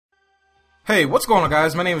Hey, what's going on,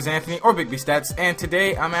 guys? My name is Anthony, or Big B Stats, and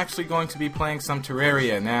today I'm actually going to be playing some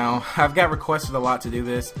Terraria. Now, I've got requested a lot to do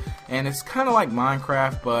this, and it's kind of like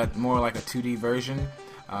Minecraft, but more like a 2D version.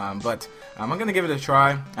 I'm going to give it a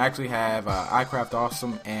try. I actually have iCraft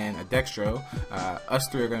Awesome and a Dextro. Us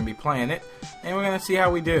three are going to be playing it, and we're going to see how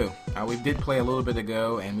we do. We did play a little bit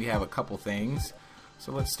ago, and we have a couple things.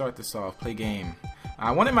 So let's start this off. Play game. I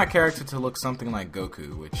wanted my character to look something like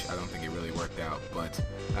Goku, which I don't think it really worked out, but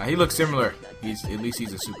he looks similar. At least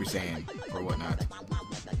he's a Super Saiyan or whatnot.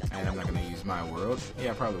 And I'm not going to use my world. Yeah,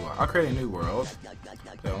 I probably will. I'll create a new world.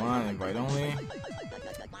 So on, invite only.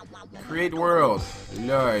 Create world.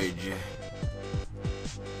 Large.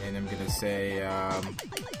 And I'm going to say,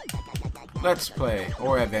 let's play.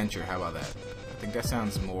 Or adventure. How about that? I think that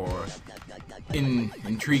sounds more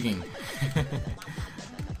intriguing.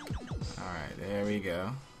 Alright, there we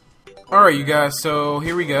go. Alright, you guys, so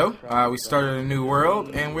here we go. We started a new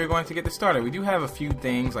world, and we're going to get this started. We do have a few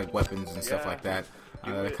things, like weapons and stuff like that,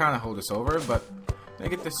 that kind of hold us over, but to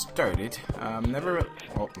get this started,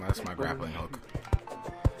 oh, that's my grappling hook.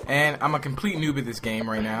 And I'm a complete noob at this game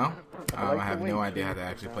right now. I have no idea how to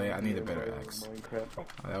actually play it. I need a better axe. Oh,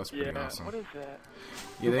 that was pretty awesome. What is that?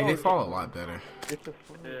 Yeah, they fall a lot better.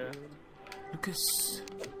 Yeah. Lucas.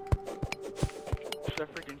 It's a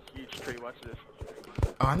freaking huge tree. Watch this.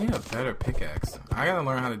 Oh, I need a better pickaxe. I gotta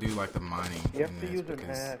learn how to do like the mining. You have to use an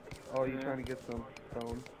axe. Oh, you're trying to get some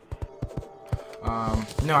stone?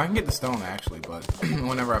 No, I can get the stone actually, but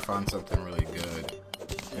whenever I find something really good,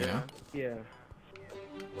 you know? Yeah.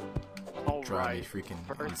 Drive me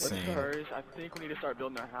freaking insane. First, I think we need to start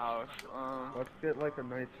building our house. Let's get like a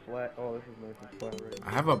nice flat. Oh, this is nice and flat right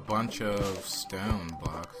I have a bunch of stone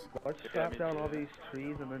blocks. Let's chop down all these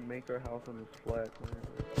trees and then make our house on this flat.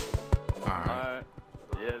 Alright.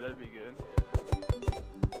 Yeah, that'd be good.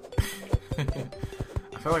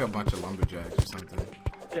 I feel like a bunch of lumberjacks or something.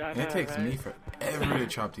 Yeah, I know, it takes me forever to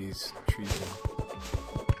chop these trees down.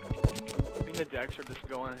 I think the decks are just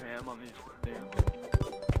going ham on these things.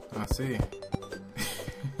 I see.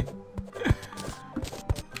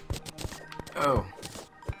 Oh.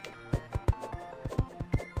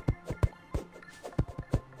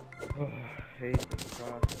 Hate this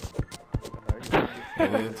process.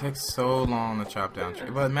 It takes so long to chop down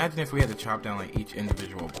trees. But imagine if we had to chop down like each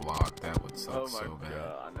individual block. That would suck so bad.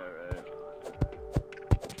 God, I know,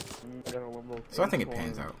 right? So I think it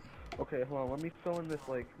pans out. Okay, hold on. Let me fill in this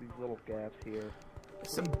like these little gaps here.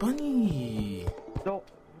 It's a bunny. No.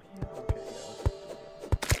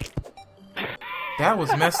 That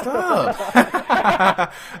was messed up. Oh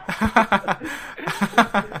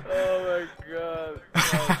my god.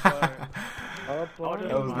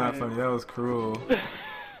 That was not funny. That was cruel. Let's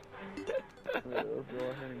go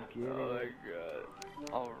ahead and get it. Oh my god.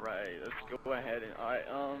 Alright, let's go ahead and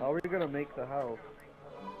how are we gonna make the house?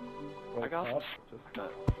 I got up?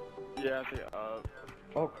 Yeah, I say up.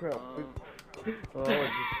 Oh crap. Oh, I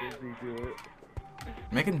just did do it.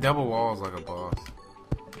 Making double walls like a boss.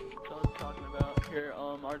 That's what I'm talking about. Here,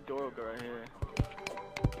 our door will go right here.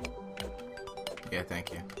 Yeah,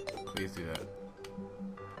 thank you. Please do that.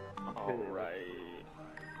 Alright.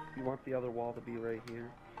 You want the other wall to be right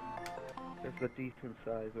here? There's a decent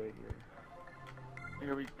size right here.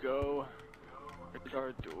 Here we go. Here's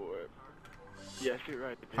our door. Yes, you're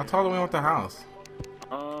right. How tall do we want the house?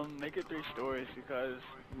 Make it 3 stories because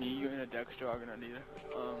me, you, and a Dexter are gonna need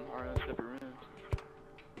our own separate rooms.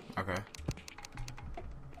 Okay.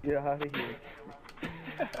 Get out of here.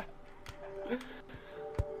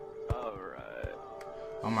 Alright.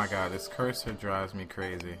 Oh my god, this cursor drives me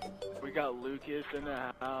crazy. We got Lucas in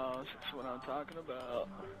the house. That's what I'm talking about.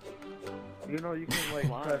 You know, you can like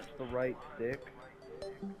press the right stick.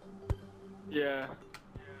 Yeah.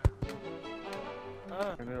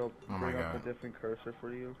 And it'll bring up a God. different cursor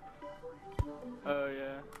for you. Oh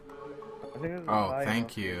yeah. I think this is Oh, high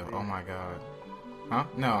thank enough, you. maybe. Oh my god. Huh?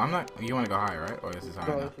 No, I'm not. You want to go higher, right? Or this is high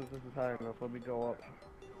No, enough? this is high enough. Let me go up.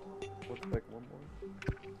 Looks like one more.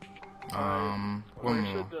 One Where more.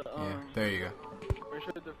 should the, Yeah, there you go. Where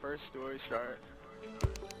should the first story start?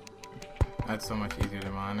 That's so much easier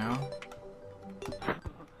than mine now.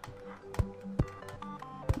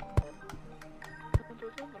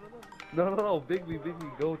 No, Bigby,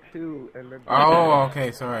 go 2, and then. Oh,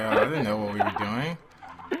 okay, sorry. I didn't know what we were doing.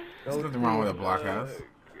 There's nothing wrong with a blockhouse.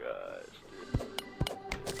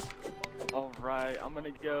 Alright, I'm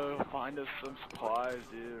gonna go find us some supplies,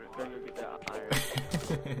 dude. Then go get that iron.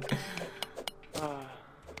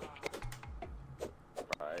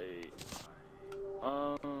 Right.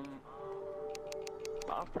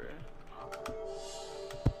 Copper.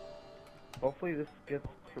 Hopefully this gets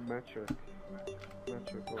symmetric.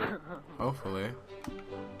 symmetrical. Hopefully.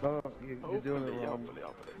 No, you're doing it wrong. Hopefully.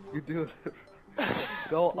 You're doing it.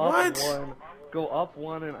 Go up What? one. Go up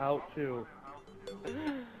one and out two.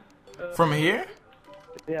 From here?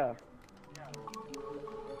 Yeah.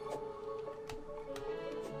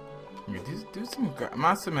 Yeah, do some.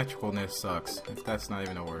 My symmetricalness sucks. If that's not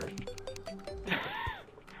even a word.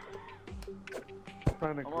 I'm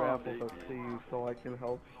trying to grapple to see you so I can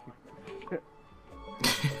help you.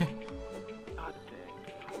 God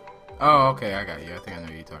dang. Oh, okay, I got you. I think I know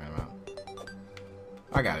what you're talking about.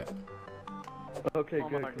 I got it. Okay, Oh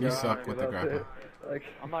good. my good. You God, suck with the That's grapple. it. Like,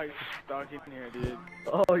 I'm like stuck in here, dude.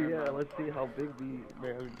 oh yeah, let's see how big the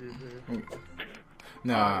manages is.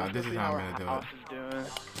 No, Let's this see is how I'm gonna do house it. is doing.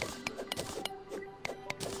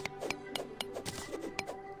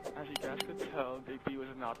 As you guys could tell, Big B was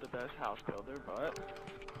not the best house builder, but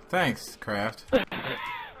Thanks, Craft.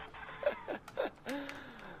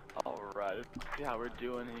 alright, let's see how we're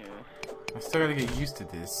doing here. I still gotta get used to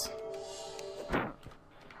this.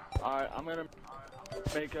 Alright, I'm gonna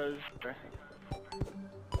make us.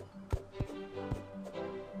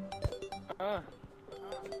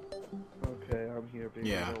 Okay, I'm here, baby.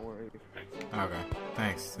 Yeah. Don't worry. Okay,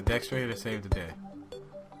 thanks. The deck's ready to save the day.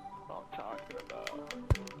 What I'm talking about.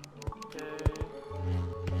 Okay.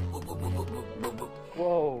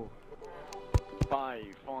 Whoa. 5,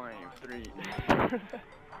 3.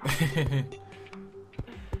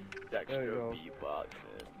 There you go. Dextro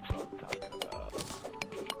beatboxing. That's what I'm talking about.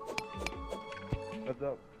 What's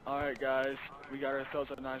up? Alright, guys. We got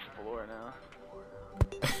ourselves a nice floor now.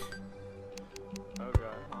 Oh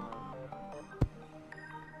god, hold on.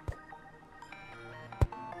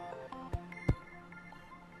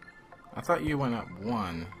 I thought you went up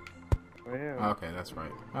one. I am. Okay, that's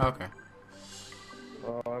right. Okay.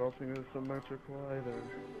 Oh, I don't think it's symmetrical either.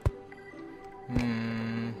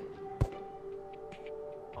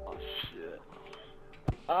 Oh shit.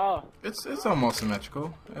 Oh! It's almost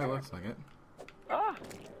symmetrical. Yeah, it looks like it. Ah!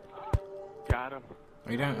 Got him.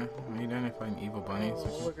 Are you done fighting evil bunnies or Oh,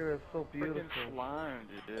 something? look at it, so Freaking beautiful. slime,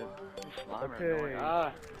 dude. These slime Okay. are annoying.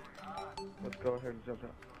 Ah! Let's go ahead and jump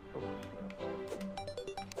out. Oh,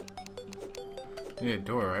 You need a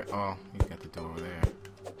door, right? Oh, you got the door over there.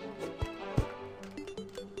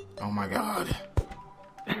 Oh my god.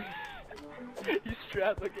 You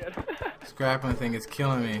strapped again. This grappling thing is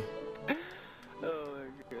killing me. Oh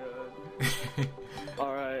my god.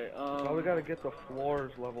 Alright, oh, we gotta get the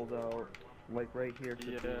floors leveled out. Like right here to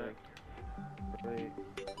be Yeah. like,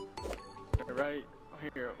 Right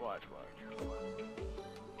here, watch.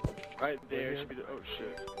 Right there here? should be the, oh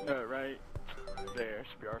shit. No, right there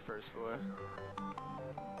should be our first floor.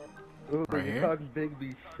 ooh, Right you're here? talking big,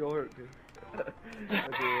 be short.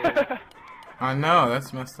 Okay. I know,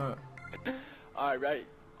 that's messed up. Alright,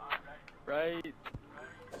 right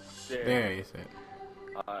there. There, you said.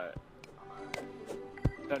 Alright.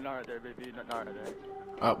 No, not right there, baby. Not right there.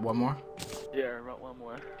 Up, one more? Yeah, right, one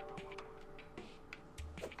more.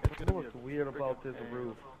 It's You know gonna be what's a weird about this pain.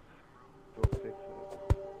 roof? Go fix it.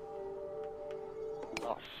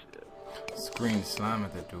 Oh shit. Screen slime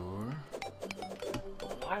at the door.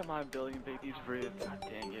 Why am I building baby's roof? God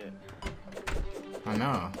dang it. I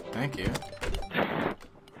know, thank you.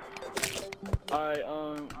 Alright,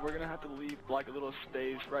 we're gonna have to leave like a little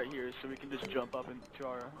space right here so we can just jump up into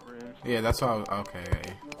our rooms. Yeah, that's why I was, okay, I got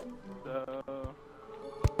you. So...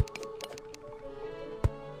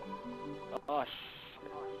 Oh shit.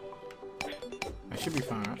 That should be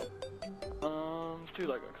fine, right? Let's do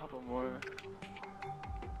like a couple more.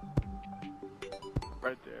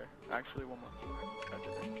 Right there. Actually, one more. Right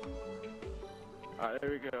there. Alright, there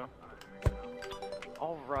we go.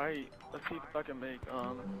 Alright, let's see if I can make,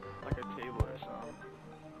 like a table or something.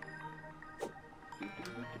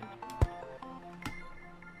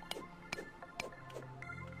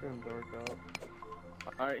 It's getting dark out.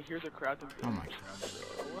 Alright, here's a crafting bench. Oh my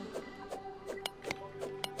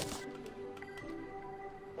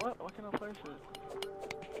What? Why can't I place it?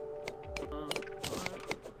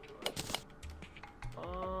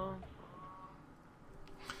 Alright.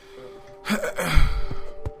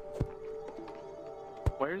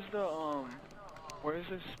 Where's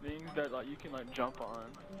this thing that like you can like jump on?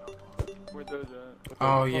 Where those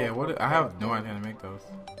Oh yeah, what? I have no idea how to make those.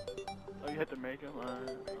 Oh, you have to make them.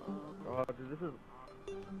 Oh, dude, this is...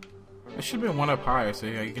 It should be one up higher so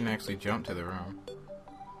you can actually jump to the room.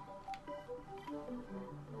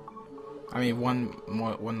 I mean,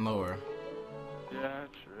 one lower. Yeah,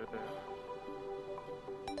 true.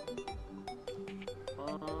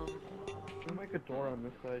 Can we make a door on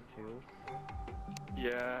this side too?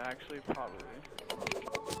 Yeah, actually, probably.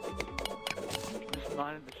 Just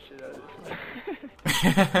mining the shit out of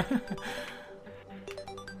this.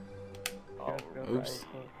 Oh, Oops.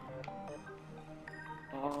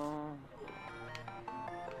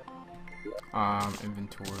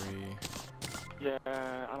 Inventory. Yeah,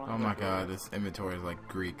 I don't. Oh my god, this inventory is like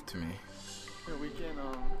Greek to me. Here we can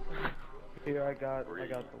Here, I got the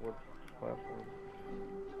wood platform.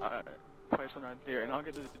 Alright, place one right there, and I'll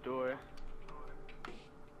get to the door. Here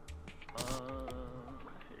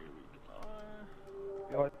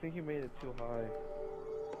we go. Yo, I think you made it too high.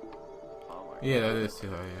 Oh my Yeah, that is too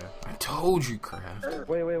high, yeah. I told you, Craft.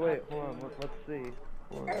 Wait, hold on, let's see.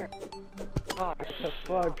 Hold on. god. Get that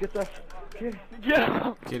slug, get that,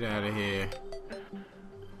 Yeah! Get out of here.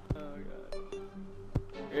 Oh god.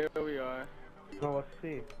 Here we are. No, let's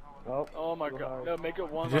see. Oh, Oh my too god. high. No, make it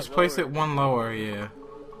one Just lower. place it one lower, yeah.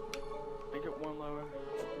 Make it one lower.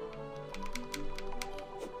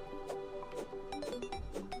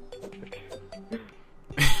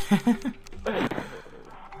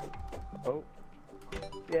 Oh.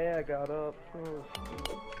 Yeah, I got up. Oh.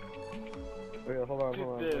 Wait, hold on. Get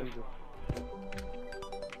Let this. me just...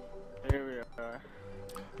 Here we are.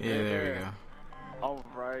 Yeah, there we go.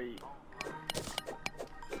 Alright.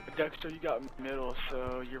 Dexter, you got middle,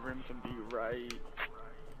 so your room can be right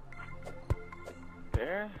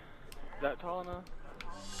there. Is that tall enough?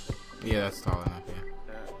 Yeah, that's tall enough, yeah.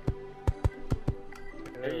 Yeah.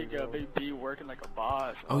 There you go, Big B working like a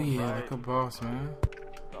boss. Oh yeah, Alright. like a boss, man.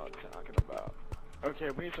 That's what I'm talking about. Okay,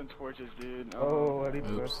 we need some torches, dude. Oh, I need to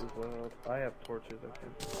Oops. mess this up. I have torches, I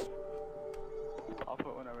think. I'll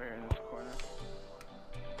put one over here in this corner.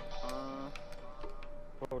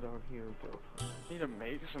 Go down here and go. Need to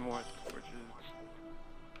make some more torches.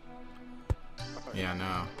 Okay. Yeah, I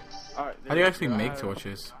know. Alright. How do you actually make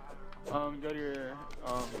torches? Go to your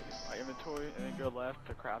inventory and then go left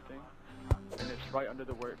to crafting, and it's right under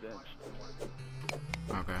the workbench.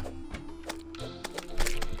 Okay.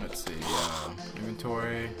 Let's see,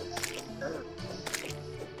 inventory.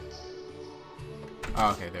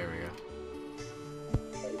 Oh, okay, there we go.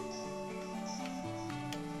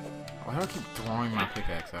 Why do I keep throwing my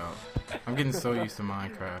pickaxe out? I'm getting so used to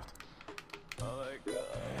Minecraft. Oh my god.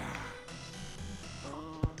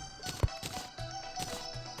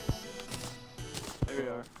 There we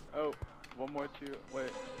are. Oh, one more two. Wait.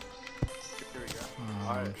 Here we go.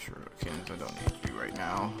 I'm sure it can, I don't need you right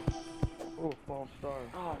now. Oh, fallen star.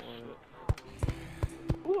 Oh shit.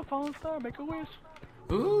 Ooh, a fallen star. Make a wish.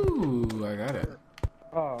 Ooh, I got it.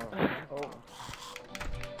 Oh. Hold on.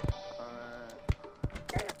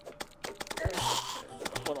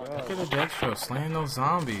 Look at the Dextro slaying those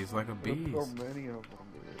zombies like a There's beast. so many of them,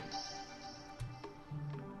 dude.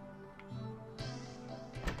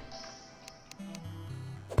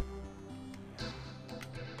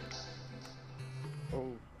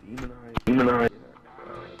 Oh, demon eye. Demon eye.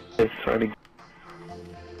 It's starting.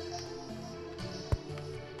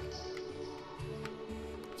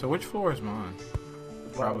 So which floor is mine?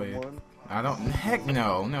 Probably. One. I don't. Heck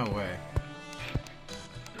no, no way.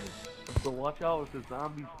 So watch out if the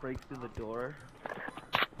zombies break through the door.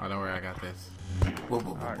 Oh, don't worry, I got this.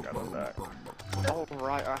 Alright, got it back.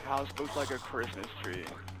 Alright, our house looks like a Christmas tree.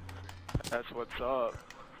 That's what's up.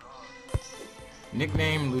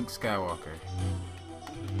 Nickname Luke Skywalker.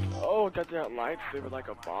 Oh, got that lightsaber like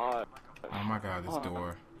a bot. Oh my god, this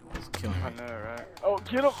door is killing I me. know, right? Oh,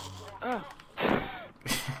 get him! Ah.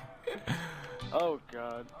 Oh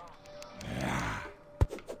god.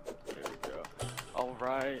 Here we go.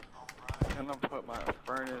 Alright. I'm gonna put my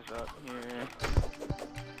furnace up here.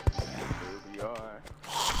 Here we are.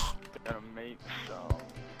 Gonna make some.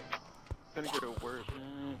 Gonna get a work.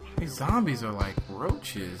 These zombies are like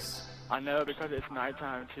roaches. I know, because it's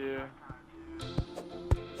nighttime too.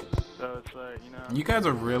 So it's like, you know. You guys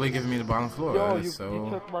are really giving me the bottom floor. Yo, That you is so...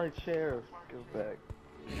 took my chair. Give back.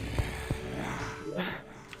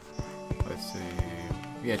 Let's see.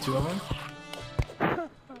 Yeah, two of them? That's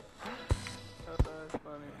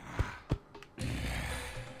funny.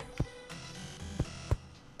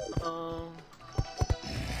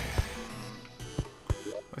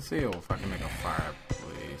 Let's see if I can make a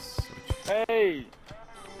fireplace. Hey!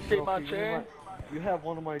 Take Yo, my can you chair? You have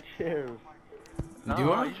one of my chairs. No,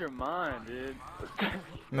 Do I? use your mind, dude.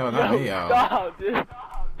 No, not me, yo. Stop, dude.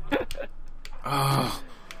 Oh,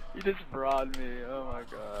 You just fraud me. Oh my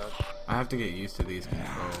god. I have to get used to these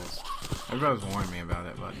controls. Everybody's warning me about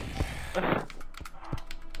it, but...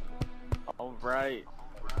 Alright.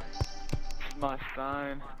 This is my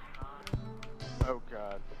sign. Oh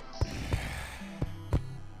god.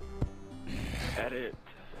 Edit.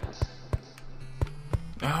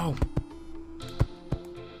 Oh!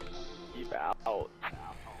 Keep out.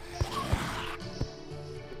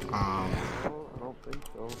 think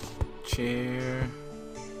so. Chair.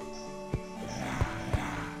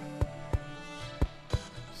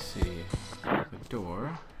 Let's see. The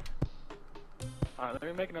door. Alright, let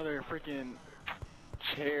me make another freaking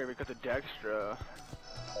chair because of Dextra.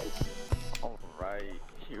 Alright,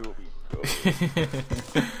 here we go.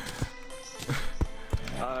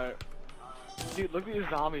 Dude, look at these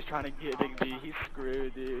zombies trying to get Big B. He's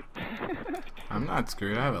screwed, dude. I'm not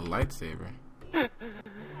screwed. I have a lightsaber.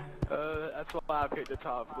 That's why I picked the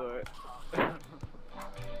top floor.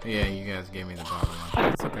 Yeah, you guys gave me the bottom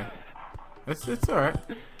one. It's okay. It's alright.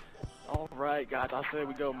 Alright, guys, I say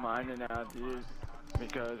we go mining now, dude.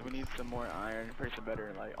 Because we need some more iron for some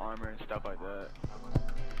better, like, armor and stuff like that.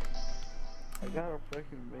 I gotta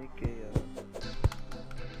freaking make a,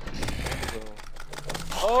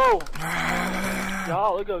 Oh!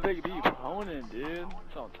 Y'all, look at Big B poning, dude.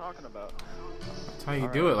 That's what I'm talking about. That's how you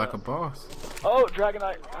do it, like a boss. Oh,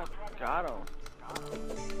 Dragonite! I got him.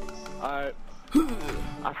 Alright.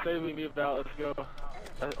 I say we move out. Let's go.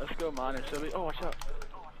 Let's go mining, shall we? Oh, watch out.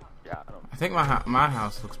 Got him. I think my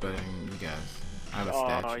house looks better than you guys. I have a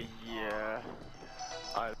statue. Oh, yeah.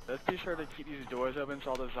 Alright, let's be sure to keep these doors open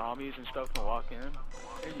so all the zombies and stuff can walk in.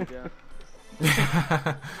 There you go.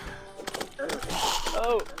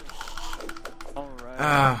 Oh!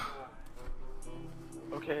 Alright.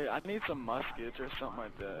 Okay, I need some muskets or something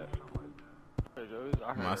like that. Those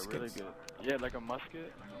I heard are really good. Yeah, like a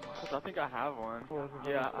musket. Cause I think I have one.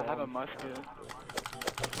 Yeah, I have a musket.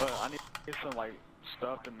 But I need some like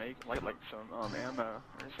stuff to make like some ammo or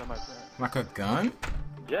something like that. Like a gun?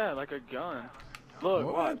 Yeah, like a gun. Look,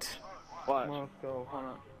 what? Watch. let's go. Hold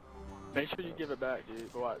on. Make sure you give it back,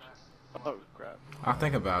 dude. Watch. Oh crap. I'll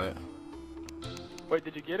think about it. Wait,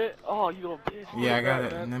 did you get it? Oh, you little bitch. Yeah, I got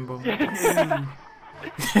it. Man. Nimble. Dude,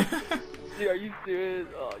 are you serious?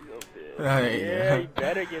 Oh, you little bitch. Yeah, you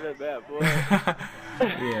better give it back, boy.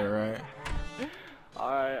 Yeah, right.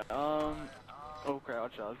 Alright, oh crap,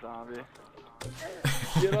 watch out, zombie.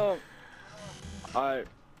 Get up. Alright.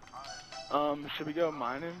 Should we go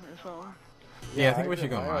mining or something? Yeah, I think we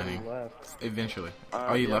should go mining. Eventually.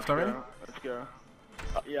 Oh, you left already? Let's go.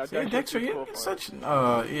 Yeah, see, Dexter, cool he's such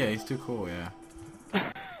yeah, he's too cool, yeah.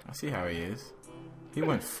 I see how he is. He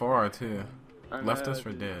went far too. Left us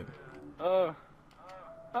for dead. Alright,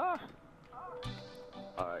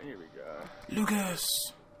 here we go.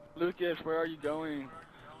 Lucas, where are you going?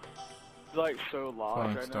 You're like so lost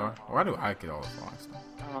falling right star. now. Why do I get all the falling star?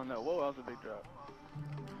 I don't know. Whoa, that was a big drop.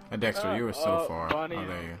 Dexter, you were so far. Bunny. Oh,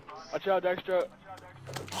 there you Watch out, Dexter.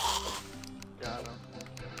 Got him.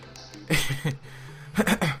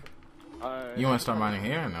 You want to start mining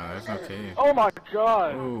here? No, there's no cave. Oh my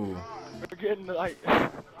god! Ooh. We're getting like,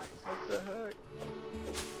 what the heck?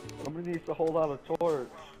 Somebody needs to hold out a torch.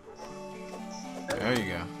 There you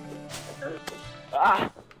go.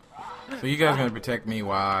 Ah! So you guys gonna protect me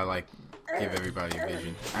while I like give everybody a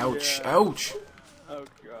vision? Ouch! Yeah. Ouch! Oh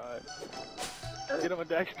god. Get him a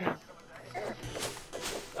Dexter.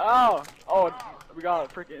 Oh! Oh, we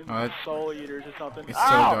got freaking soul eaters or something. It's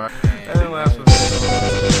Ow! so dark. That last was so